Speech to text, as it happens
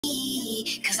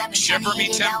Shiver Me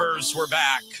Timbers, we're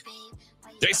back.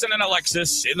 Jason and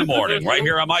Alexis in the morning, right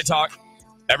here on My Talk.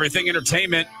 Everything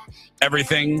Entertainment,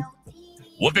 everything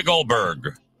Whoopi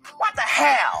Goldberg. What the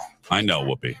hell? I know,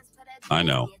 Whoopi. I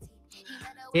know.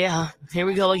 Yeah, here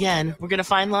we go again. We're going to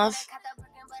find love?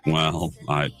 Well,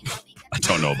 I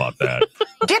don't know about that.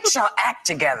 Get your act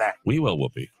together. We will,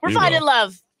 Whoopi. We're finding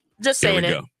love. Just saying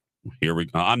it. Here we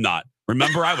go. I'm not.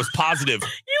 Remember, I was positive.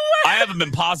 I haven't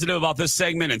been positive about this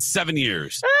segment in 7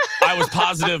 years. I was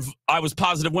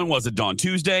positive. When was it, Dawn?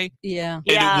 Tuesday? Yeah. And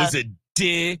it was a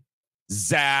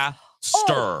disaster.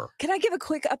 Oh, can I give a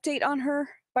quick update on her?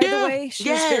 By the way,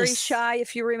 she was very shy,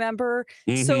 if you remember.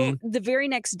 Mm-hmm. So the very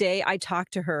next day, I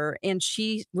talked to her, and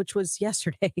which was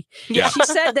yesterday, Yeah. she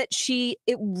said that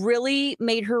it really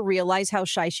made her realize how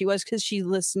shy she was because she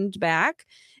listened back,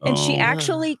 and she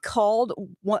actually called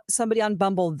somebody on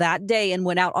Bumble that day and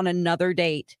went out on another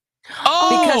date.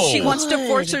 Because she wants to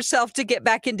force herself to get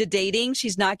back into dating.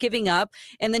 She's not giving up.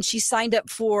 And then she signed up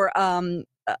for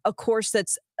a course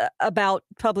that's about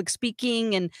public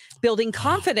speaking and building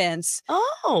confidence.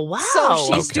 Oh, wow.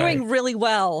 So she's doing really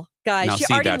well, guys. Now, she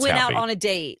see, already that's went happy. out on a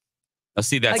date. Now,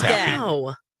 see, that's Again. happy.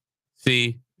 Wow.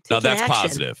 See, now Taking that's action.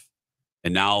 positive.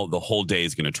 And now the whole day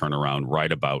is going to turn around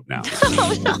right about now.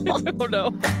 Oh,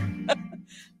 no.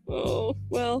 Oh,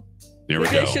 well. Here we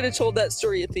Maybe I go. should have told that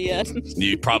story at the end.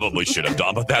 You probably should have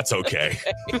done, but that's okay.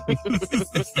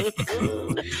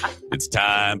 It's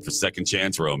time for Second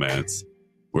Chance Romance,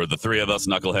 where the three of us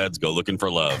knuckleheads go looking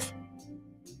for love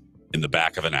in the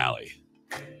back of an alley.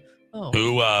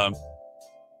 Oh.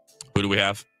 Who do we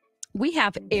have? We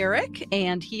have Eric,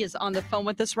 and he is on the phone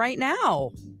with us right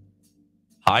now.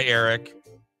 Hi, Eric.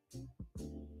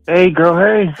 Hey, girl.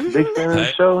 Hey. Big fan of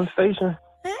the show and station.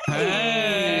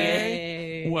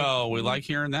 Hey. Well, we like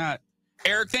hearing that.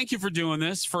 Eric, thank you for doing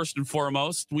this. First and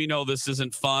foremost, we know this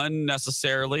isn't fun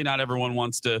necessarily. Not everyone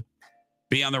wants to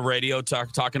be on the radio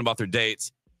talking about their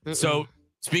dates. Mm-mm. So,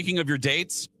 speaking of your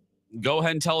dates, go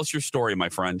ahead and tell us your story, my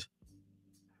friend.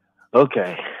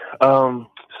 Okay.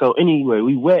 So anyway,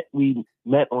 we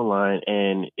met online,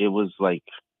 and it was like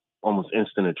almost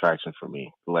instant attraction for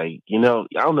me. Like, I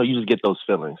don't know, you just get those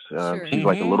feelings. Sure. She's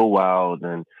like a little wild,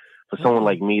 and for someone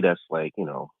like me that's like,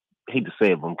 hate to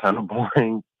say it, but I'm kind of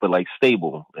boring, but like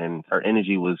stable, and her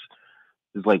energy is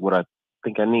like what I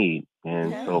think I need.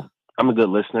 And so I'm a good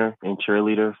listener and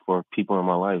cheerleader for people in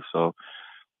my life. So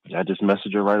I just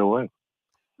messaged her right away.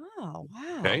 Oh,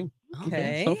 wow.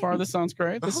 Okay. So far, this sounds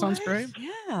great. Sounds great.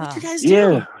 Yeah. What you guys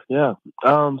do? Yeah.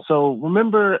 So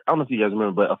remember, I don't know if you guys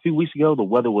remember, but a few weeks ago, the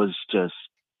weather was just,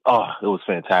 it was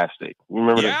fantastic.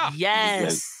 Remember that?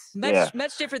 Yes.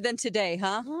 Much different than today,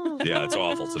 huh? Yeah, it's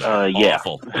awful today. Yeah.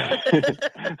 Awful.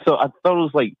 So I thought it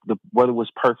was like the weather was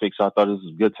perfect. So I thought it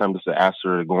was a good time just to ask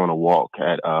her to go on a walk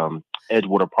at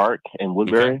Edgewater Park in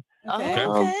Woodbury.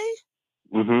 Okay.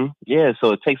 Yeah,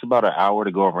 so it takes about an hour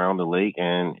to go around the lake,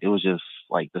 and it was just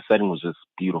like the setting was just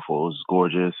beautiful. It was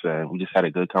gorgeous, and we just had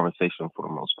a good conversation for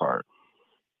the most part.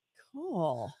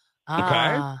 Cool.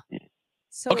 Okay.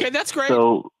 Okay, that's great.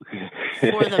 So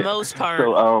for the most part.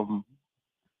 So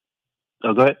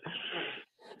go ahead.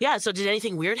 Yeah, so did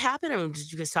anything weird happen? Or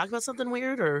did you guys talk about something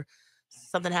weird or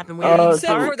something happened weird?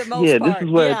 For the most this part. is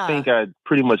where I think I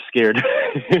pretty much scared.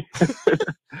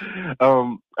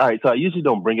 All right, so I usually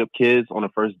don't bring up kids on a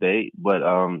first date, but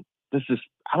this is,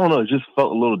 I don't know, it just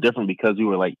felt a little different because we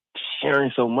were like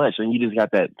sharing so much, and you just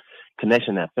got that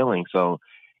connection, that feeling. So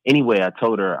anyway, I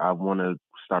told her I want to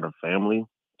start a family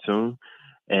soon,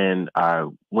 and I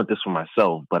want this for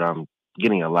myself, but I'm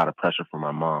getting a lot of pressure from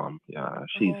my mom.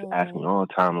 She's asking me all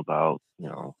the time about,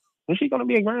 is she going to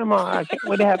be a grandma? I can't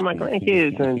wait to have my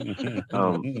grandkids.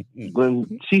 And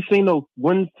when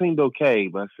one seemed okay,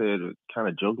 but I said kind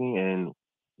of joking, and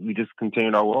we just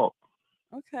continued our walk.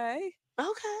 Okay.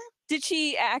 Did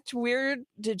she act weird?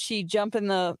 Did she jump in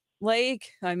the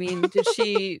lake? I mean, did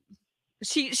she?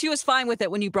 She was fine with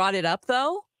it when you brought it up,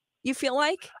 though. You feel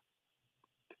like?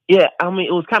 Yeah, I mean,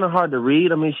 it was kind of hard to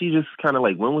read. I mean, she just kind of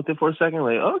like went with it for a second,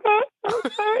 like, okay.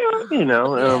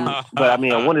 But I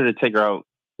mean, I wanted to take her out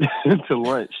to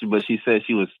lunch, but she said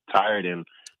she was tired and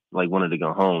like wanted to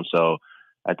go home. So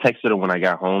I texted her when I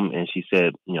got home, and she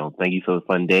said, thank you for the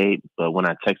fun date. But when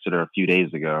I texted her a few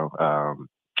days ago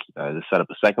to set up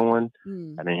a second one,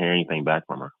 I didn't hear anything back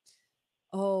from her.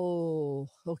 Oh,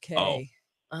 okay.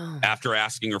 Oh. After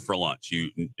asking her for lunch,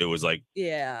 it was like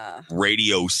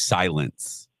radio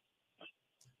silence.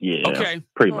 Yeah. Okay.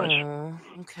 Pretty much.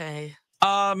 Okay.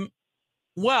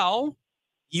 Well,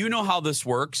 you know how this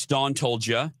works. Dawn told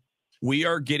you. We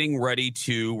are getting ready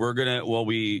to,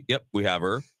 we have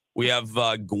her. We have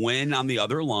Gwen on the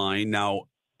other line. Now,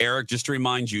 Erik, just to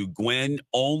remind you, Gwen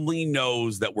only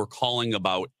knows that we're calling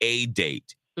about a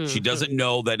date. She doesn't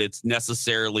know that it's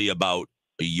necessarily about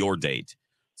your date.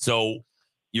 So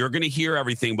you're going to hear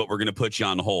everything, but we're going to put you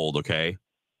on hold, okay?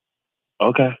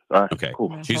 Okay. All right. Okay.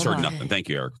 Cool. She's Hold heard on. nothing. Thank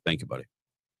you, Erik. Thank you, buddy.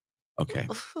 Okay.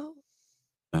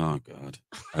 Oh, God.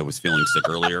 I was feeling sick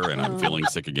earlier, and I'm feeling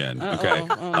sick again. Okay.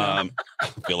 I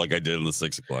feel like I did in the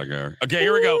 6 o'clock hour. Okay,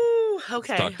 here we go.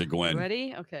 Okay. Let's talk to Gwen.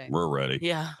 Ready? Okay. We're ready.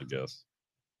 Yeah. I guess.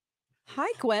 Hi,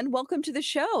 Gwen. Welcome to the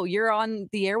show. You're on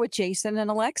the air with Jason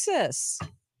and Alexis.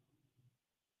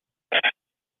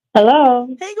 Hello.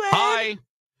 Hey, Gwen. Hi.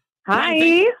 Hi.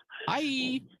 Gwen,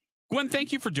 hi. Gwen,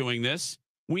 thank you for doing this.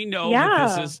 We know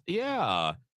that this is,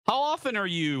 How often are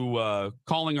you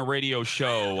calling a radio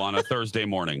show on a Thursday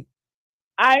morning?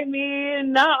 I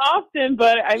mean, not often,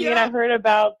 but I mean, I heard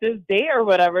about this date or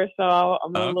whatever, so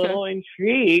I'm a little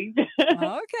intrigued.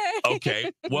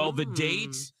 Okay. Well, the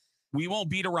date, we won't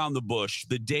beat around the bush.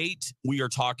 The date we are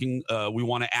talking, we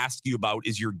want to ask you about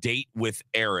is your date with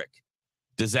Erik.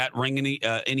 Does that ring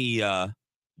any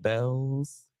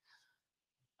bells?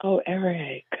 Oh,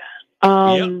 Erik.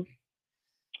 Yep.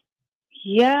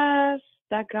 Yes,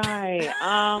 that guy.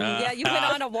 Yeah, you went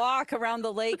on a walk around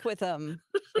the lake with him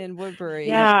in Woodbury.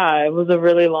 Yeah, it was a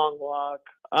really long walk.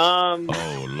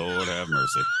 Oh, Lord have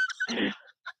mercy.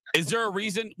 Is there a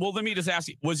reason? Well, let me just ask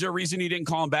you, was there a reason you didn't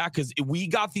call him back? Because we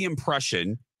got the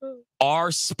impression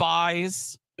our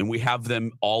spies, and we have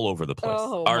them all over the place,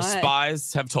 our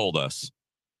spies have told us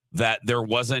that there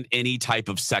wasn't any type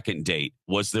of second date.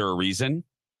 Was there a reason?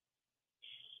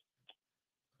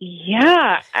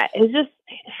 Yeah, it's just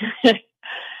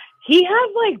he has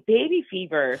like baby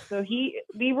fever. So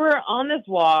we were on this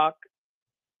walk,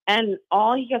 and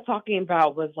all he kept talking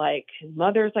about was like his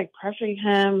mother's like pressuring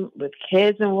him with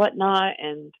kids and whatnot,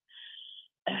 and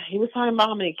he was talking about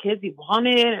how many kids he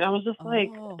wanted, and I was just like,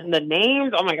 and the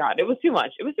names. Oh my God, it was too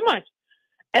much. It was too much,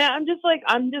 and I'm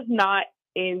just not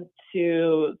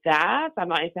into that. I'm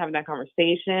not into having that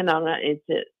conversation. I'm not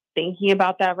into thinking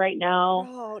about that right now.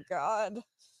 Oh God.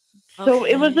 So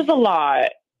it was just a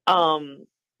lot.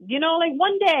 Like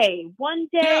one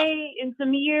day in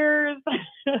some years,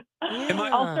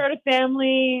 I'll start a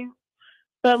family.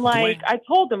 But like I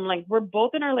told them, like we're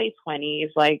both in our late 20s.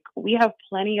 Like we have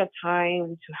plenty of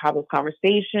time to have those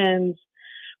conversations.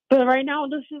 But right now,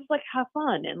 let's just like have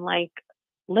fun and like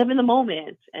live in the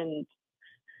moment. And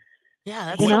yeah,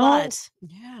 that's a lot.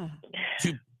 Yeah.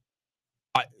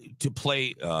 To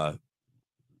play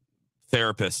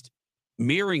therapist,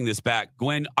 mirroring this back,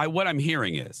 Gwen, what I'm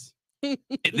hearing is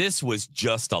this was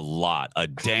just a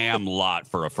damn lot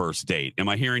for a first date. Am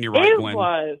I hearing you right, Gwen? It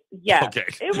was, yes. Okay.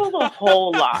 It was a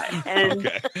whole lot. And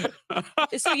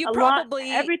so you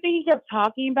probably everything he kept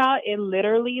talking about, it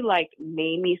literally like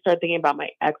made me start thinking about my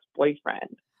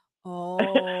ex-boyfriend.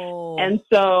 Oh. And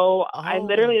so I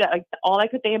literally like all I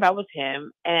could think about was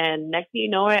him. And next thing you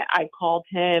know it, I called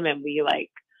him and we like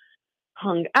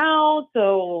hung out.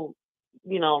 So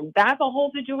that's a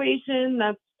whole situation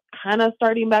that's kind of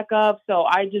starting back up. So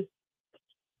I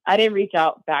didn't reach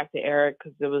out back to Erik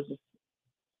because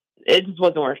it just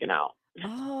wasn't working out.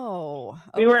 Oh,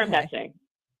 we weren't meshing.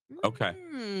 Okay.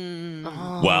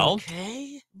 Oh, well,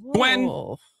 okay. Gwen,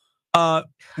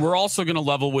 we're also going to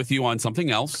level with you on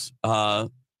something else.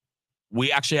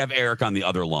 We actually have Erik on the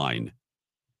other line.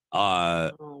 Oh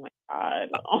my God.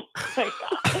 Oh my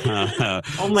God.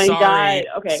 Oh my sorry, God.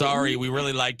 Okay. Sorry, we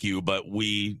really like you, but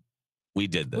we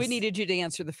did this. We needed you to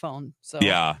answer the phone. So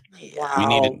yeah. Wow. We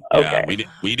needed okay.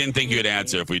 we didn't think you'd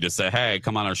answer if we just say, "Hey,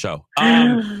 come on our show."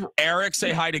 Erik,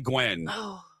 say hi to Gwen.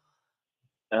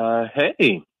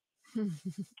 Hey.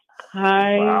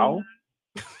 Hi. Wow.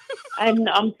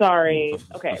 I'm sorry.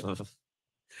 Okay.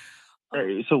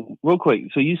 So real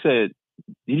quick, so did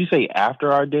you say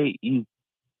after our date you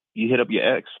hit up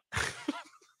your ex?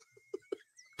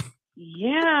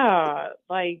 Yeah,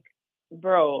 like,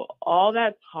 bro, all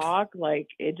that talk, like,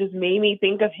 it just made me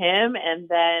think of him, and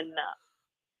then,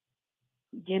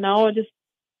 I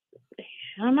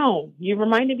don't know, you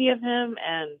reminded me of him,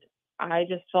 and I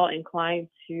just felt inclined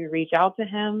to reach out to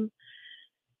him,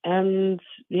 and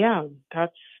yeah,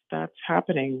 that's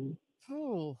happening.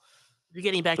 Oh. You're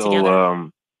getting back together?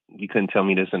 So, you couldn't tell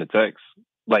me this in a text?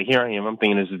 Like, here I am. I'm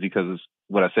thinking this is because it's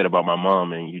what I said about my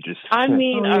mom, and you just... I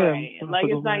mean, all right. Like,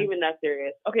 it's not even that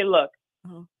serious. Okay, look.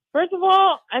 First of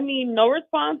all, I mean, no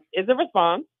response is a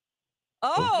response.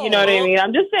 Oh. You know what I mean?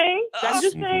 I'm just saying.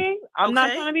 I'm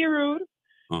not trying to be rude.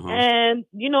 And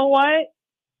you know what?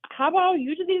 How about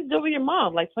you just need to deal with your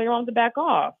mom? Like, tell your mom to back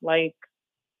off. Like,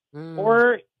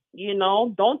 or...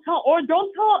 don't tell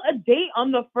a date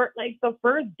on the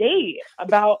first date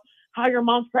about how your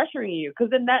mom's pressuring you, because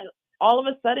then that all of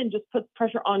a sudden just puts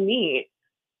pressure on me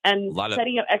and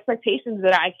setting up expectations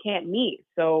that I can't meet.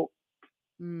 So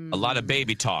a lot of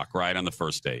baby talk, right, on the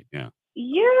first date. Yeah.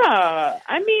 Yeah.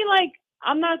 I mean, like,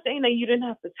 I'm not saying that you didn't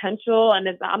have potential, and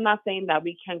I'm not saying that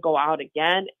we can't go out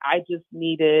again. I just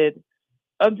needed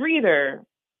a breather.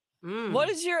 What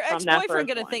is your ex-boyfriend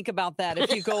going to think about that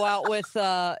if you go out with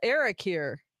Erik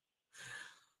here?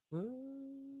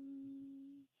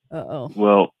 Uh-oh.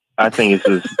 Well, I think it's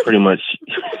just pretty much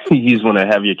you just want to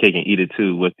have your cake and eat it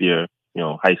too with your,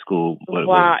 high school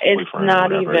wow, it's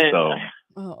not whatever, even. So.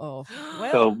 Well,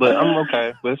 So, but I'm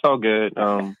okay. But it's all good.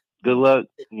 Good luck.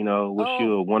 Wish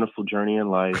you a wonderful journey in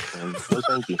life. And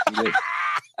thank you. I'm good. Okay.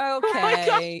 Oh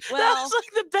well, that was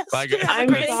like the best. I'm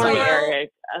sorry, Erik.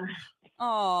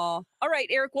 Oh, all right,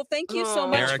 Erik. Well, thank you so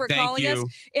much Erik, for calling us.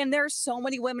 And there's so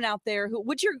many women out there who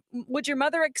would your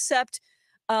mother accept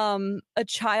a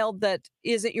child that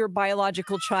isn't your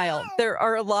biological child? There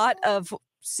are a lot of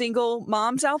single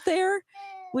moms out there.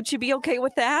 Would you be okay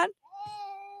with that?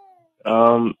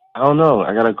 I don't know.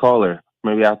 I gotta call her.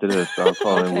 Maybe after this, I'll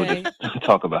call her and we'll just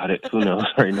talk about it. Who knows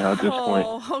right now at this point?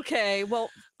 Oh, okay.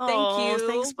 Well, thank you.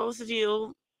 Thanks, both of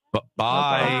you.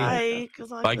 Bye.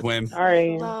 Bye, Gwen. All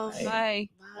right. Bye.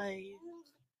 Bye.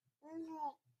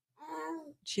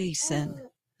 Jason.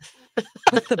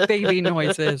 What the baby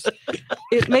noise is.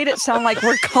 It made it sound like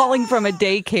we're calling from a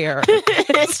daycare.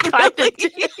 It's kind of.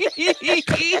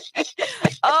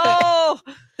 Oh,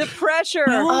 the pressure.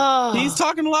 He's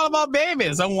talking a lot about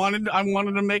babies. I wanted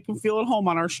to make him feel at home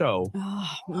on our show.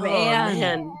 Oh, Man.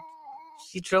 man.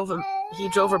 He drove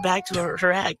her back to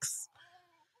her ex.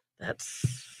 That's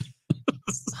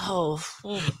oh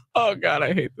God,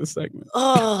 I hate this segment.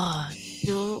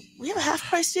 Do we have a half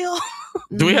price deal?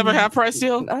 Do we have a half price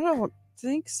deal? I don't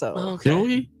think so. Okay. Do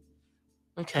we?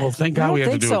 Okay. Well, thank God we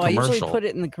have to do a commercial. I usually put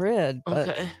it in the grid.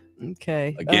 But,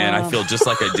 okay. Again, I feel just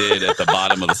like I did at the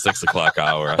bottom of the 6 o'clock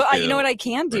hour. But you know what I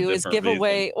can do is give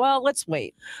away. Well, let's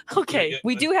wait. Okay.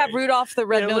 We do have Rudolph the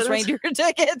Red-Nosed Reindeer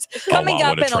tickets coming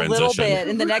up in a little bit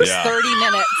in the next 30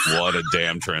 minutes. What a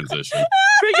damn transition.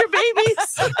 Bring your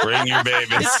babies. Bring your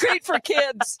babies. It's great for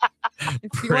kids.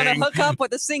 If you want to hook up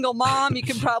with a single mom, you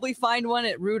can probably find one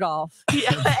at Rudolph.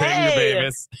 Yeah, Bring your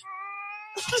babies.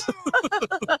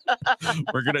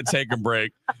 We're going to take a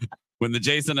break. When the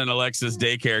Jason and Alexis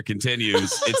daycare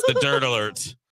continues, it's the Dirt Alert.